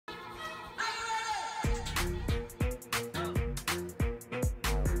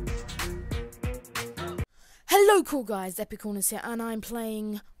Hello cool guys, Epic Corners here, and I'm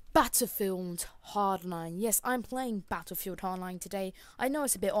playing Battlefield Hardline. Yes, I'm playing Battlefield Hardline today. I know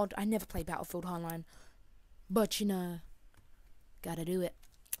it's a bit odd, I never play Battlefield Hardline, but you know, gotta do it.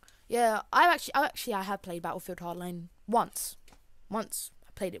 Yeah, I have played Battlefield Hardline once. I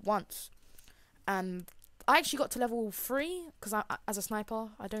played it once, and I actually got to level 3 because I, as a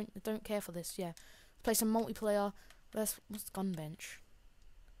sniper, I don't care for this. Yeah, play some multiplayer. What's gun bench?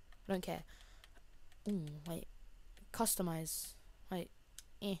 I don't care. Ooh, wait. Customize. Wait.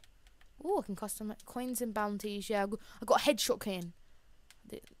 Ooh, I can customize coins and bounties. Yeah, I got a headshot cane.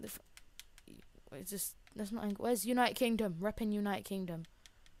 It's just that's not. Where's United Kingdom? Repping United Kingdom.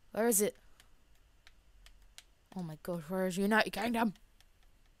 Where is it? Oh my god, where is United Kingdom?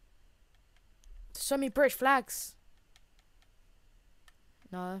 There's so many British flags.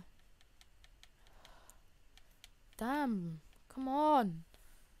 No. Damn. Come on.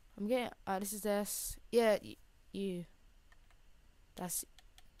 I'm getting. This is this. Yeah, you. That's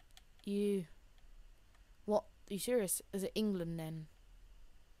you. What? Are you serious? Is it England then?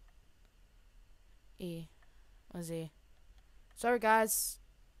 Where's he? Sorry, guys.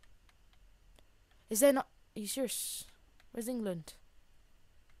 Is there not? Are you serious? Where's England?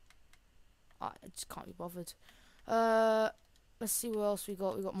 I just can't be bothered. Let's see what else we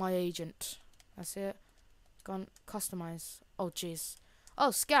got. We got my agent. That's it. Gone. Customize. Oh, jeez.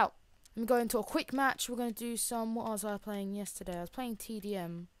 Oh, Scout. Let me go into a quick match. We're going to do some... What was I playing yesterday? I was playing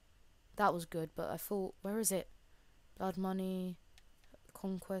TDM. That was good, but I thought... Where is it? Blood Money.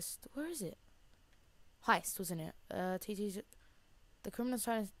 Conquest. Where is it? Heist, wasn't it? TT's... The criminals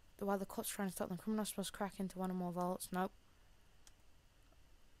trying to... While the cops trying to stop them, criminals must crack into one or more vaults. Nope.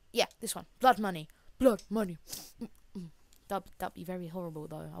 Yeah, this one. Blood Money. Blood Money. That'd be very horrible,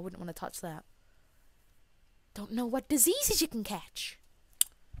 though. I wouldn't want to touch that. Don't know what diseases you can catch.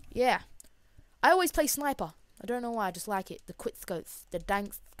 Yeah. I always play sniper. I don't know why, I just like it. The quick scopes. The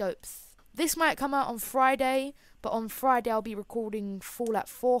dank scopes. This might come out on Friday, but on Friday I'll be recording Fallout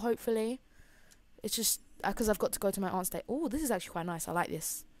 4, hopefully. It's just because I've got to go to my aunt's day. Oh, this is actually quite nice. I like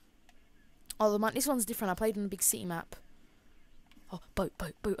this. Oh, this one's different. I played on a big city map. Oh, boat.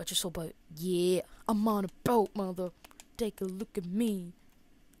 I just saw boat. Yeah. I'm on a boat, mother. Take a look at me.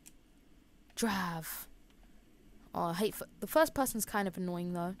 Drive. Oh, I hate the first person's kind of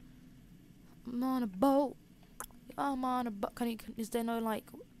annoying though. I'm on a boat. I'm on a boat. Is there no like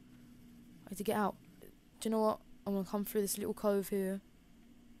way to get out? Do you know what? I'm gonna come through this little cove here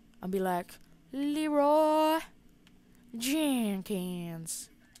and be like, Leroy Jenkins.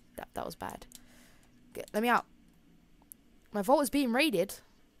 That was bad. Let me out. My vault is being raided.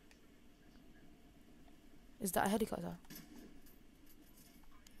 Is that a helicopter?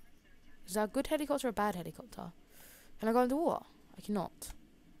 Is that a good helicopter or a bad helicopter? Can I go under water? I cannot.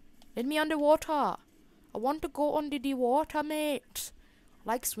 Let me underwater. I want to go under the water, mate.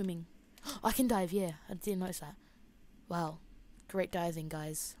 I like swimming. I can dive, yeah. I didn't notice that. Wow. Great diving,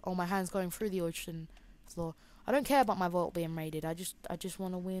 guys. Oh, my hand's going through the ocean floor. I don't care about my vault being raided. I just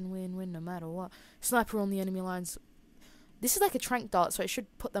want to win no matter what. Sniper on the enemy lines. This is like a trank dart, so it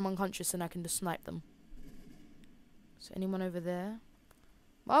should put them unconscious and I can just snipe them. So anyone over there?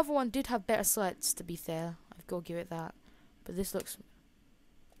 My other one did have better sights, to be fair. I've got to give it that. But this looks...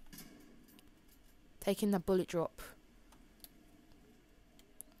 Taking the bullet drop.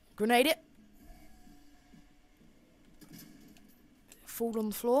 Grenade it. Fall on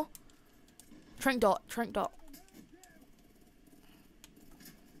the floor. Trank dart.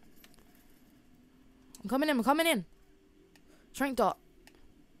 I'm coming in. Trank dart.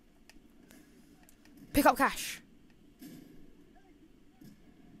 Pick up cash.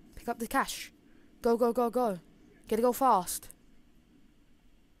 Pick up the cash. Go. Gotta go fast.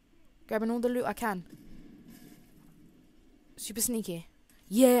 Grabbing all the loot I can. Super sneaky.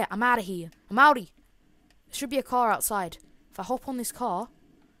 Yeah, I'm out of here. I'm outie. There should be a car outside. If I hop on this car.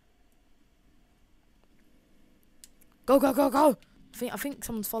 Go. I think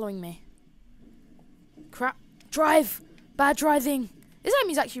someone's following me. Crap. Drive. Bad driving. This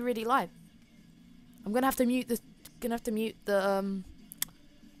enemy's actually really live. I'm gonna have to mute the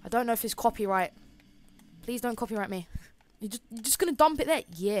I don't know if it's copyright. Please don't copyright me. You're just gonna dump it there?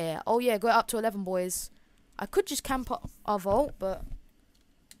 Yeah. Oh yeah, go up to 11, boys. I could just camp up our vault, but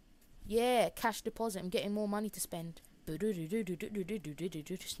yeah, cash deposit. I'm getting more money to spend.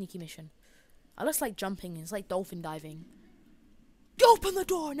 Sneaky mission. I just like jumping. It's like dolphin diving. Open the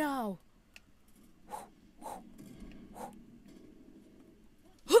door now.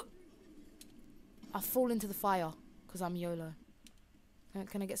 I fall into the fire because I'm YOLO.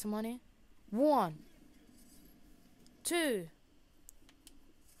 Can I get some money? 1, 2.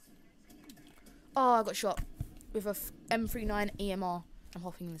 Oh, I got shot. with a M39 EMR. I'm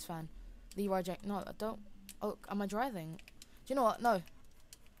hopping in this van. Leroy Jack. No, I don't. Oh, am I driving? Do you know what? No.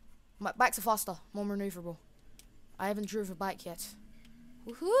 My bikes are faster, more maneuverable. I haven't driven a bike yet.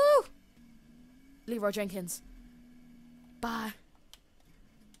 Woohoo! Leroy Jenkins. Bye.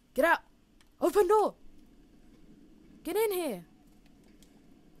 Get out. Open door. Get in here.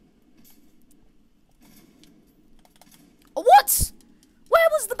 Oh, what? Where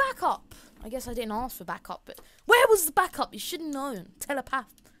was the backup? I guess I didn't ask for backup, but where was the backup? You should have known.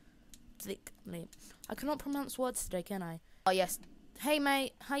 Telepath. I cannot pronounce words today, can I? Oh, yes. Hey,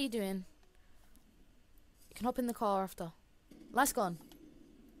 mate. How you doing? You can hop in the car after. Lights gone.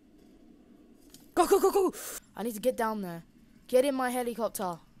 Go, go, go, go. I need to get down there. Get in my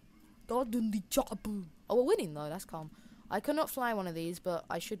helicopter. God, in the chopper. Oh, we're winning, though. That's calm. I cannot fly one of these, but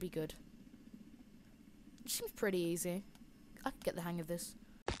I should be good. Seems pretty easy. I could get the hang of this.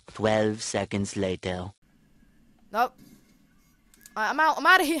 12 seconds later. Nope. I'm out. I'm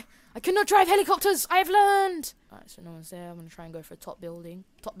out of here. I cannot drive helicopters. I have learned. Alright, so no one's there. I'm going to try and go for a top building.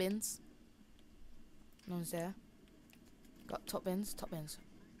 Top bins. No one's there. Got top bins. Top bins.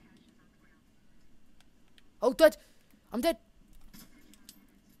 Oh, dead. I'm dead.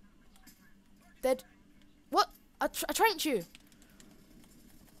 Dead. What? I tranked you.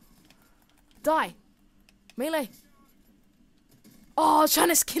 Die. Melee. Oh, I was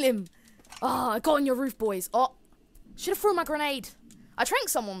trying to kill him. Oh, I got on your roof, boys. Oh, should have thrown my grenade. I tranked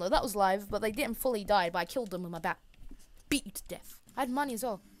someone, though. That was live, but they didn't fully die, but I killed them with my bat. Beat you to death. I had money as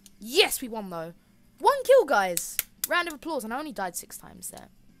well. Yes, we won, though. 1 kill, guys. Round of applause, and I only died 6 times there.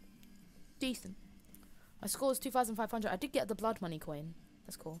 Decent. My score was 2,500. I did get the blood money coin.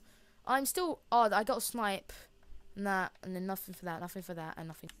 That's cool. I'm still... Oh, I got a snipe. And that, and then nothing for that, nothing for that, and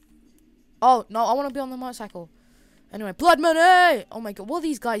nothing. Oh, no, I want to be on the motorcycle. Anyway, blood money! Oh my god, what are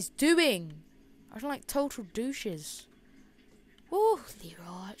these guys doing? I don't like total douches. Ooh,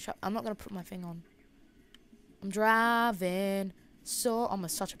 Leroy. I'm not going to put my thing on. I'm driving. So, I'm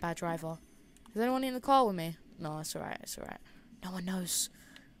such a bad driver. Is anyone in the car with me? No, it's alright, it's alright. No one knows.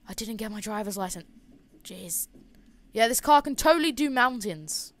 I didn't get my driver's license. Jeez. Yeah, this car can totally do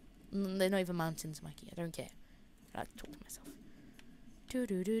mountains. They're not even mountains, Mikey. I don't care. I like to talk to myself.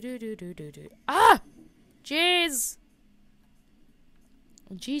 Do. Ah! Jeez!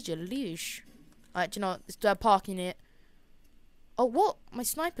 Jeez, you leash. Alright, do you know what? They're parking it. Oh, what? My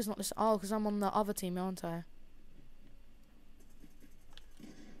sniper's not this. Oh, because I'm on the other team, aren't I?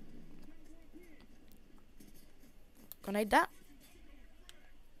 Grenade that.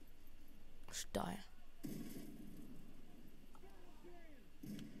 I should die.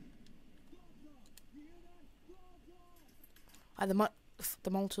 The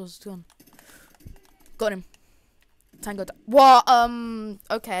Molotow's gone. Got him. Tango. What?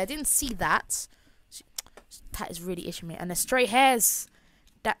 Okay, I didn't see that. That is really itching me. And they're straight hairs.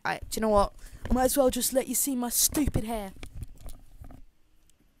 Do you know what? Might as well just let you see my stupid hair.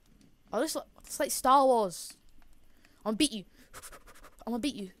 Oh, it's like Star Wars. I'm gonna beat you. I'm gonna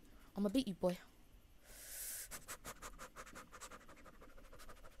beat you. I'm gonna beat you, boy.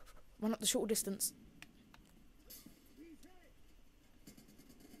 Run up the short distance.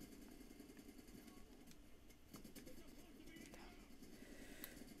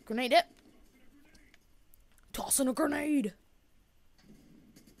 Grenade it. Tossing a grenade.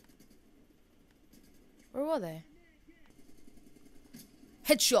 Where were they?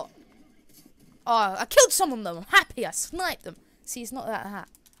 Headshot. Oh, I killed someone though. I'm happy. I sniped them. See, it's not that hat.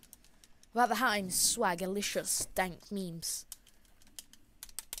 Without the hat, I'm swagalicious. Dank memes.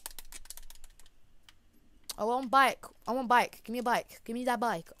 I want bike. I want bike. Give me a bike. Give me that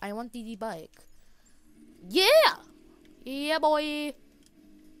bike. I want the bike. Yeah. Yeah, boy.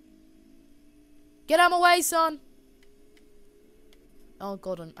 Get out of my way, son. Oh,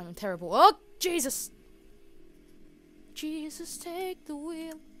 God, I'm terrible. Oh, Jesus. Jesus, take the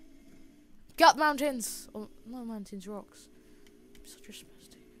wheel. Get up the mountains. Oh, no mountains, rocks. I'm such a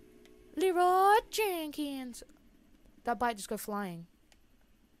spastic. Leroy Jenkins. That bike just go flying.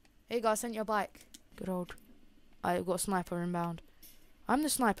 Here you go, I sent you a bike. Good old. I got a sniper inbound. I'm the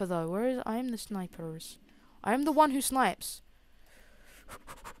sniper, though. Where is... I am the snipers. I am the one who snipes.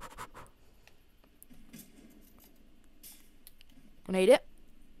 Grenade it.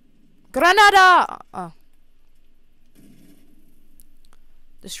 Granada! Oh.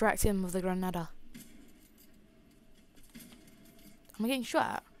 Distract him with the granada. Am I getting shot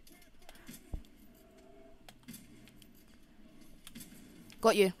at?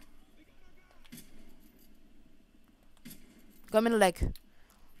 Got you. Got him in the leg.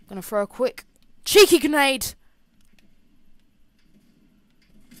 Gonna throw a quick cheeky grenade.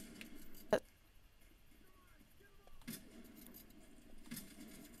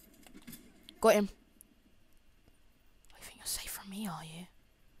 Got him. You think you're safe from me, are you?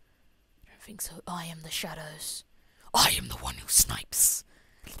 I don't think so. I am the shadows. I am the one who snipes.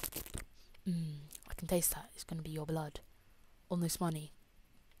 I can taste that. It's gonna be your blood on this money.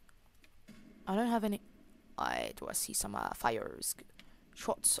 I don't have any. Do I see some fires?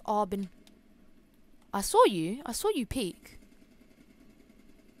 Shots are been. I saw you. I saw you peek.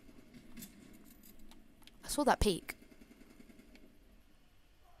 I saw that peek.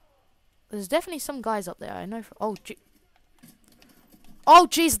 There's definitely some guys up there. I know. Oh, oh,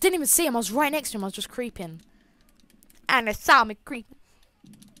 jeez! I didn't even see him. I was right next to him. I was just creeping, and they saw me creeping.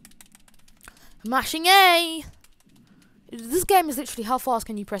 Mashing A. This game is literally how fast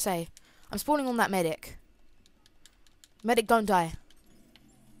can you press A? I'm spawning on that medic. Medic, don't die.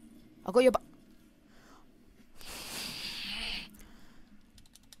 I got your.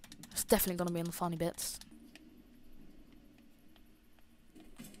 It's definitely gonna be in the funny bits.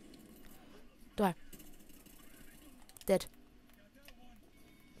 Die. Dead.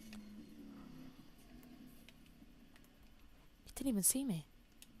 He didn't even see me.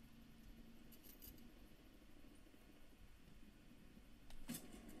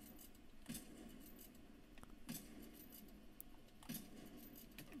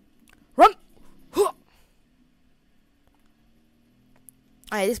 Run!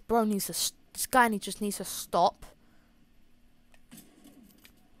 Alright, this bro needs to. This guy just needs to stop.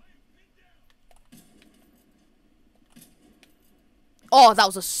 Oh, that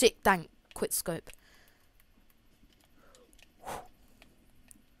was a sick dank quit scope.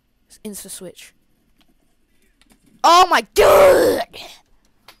 It's insta switch. Oh my god!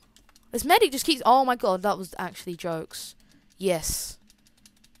 This medic just keeps. Oh my god, that was actually jokes. Yes.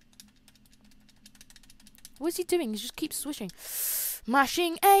 What is he doing? He just keeps switching.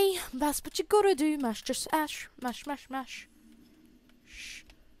 Mashing A. That's what you gotta do. Mash, just ash. Mash, mash, mash. Shh.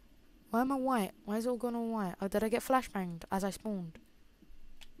 Why am I white? Why is it all gone all white? Oh, did I get flashbanged as I spawned?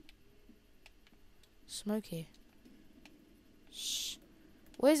 Smoky. Shh.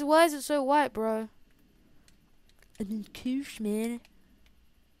 Why is it so white, bro? Koosh, man.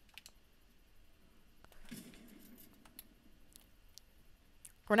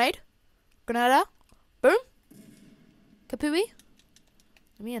 Grenade? Grenade out? Boom? Kapooey?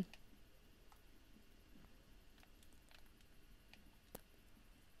 Let me in.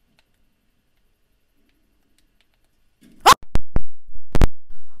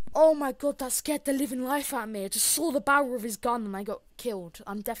 Oh my god, that scared the living life out of me. I just saw the barrel of his gun and I got killed.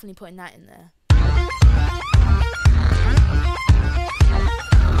 I'm definitely putting that in there.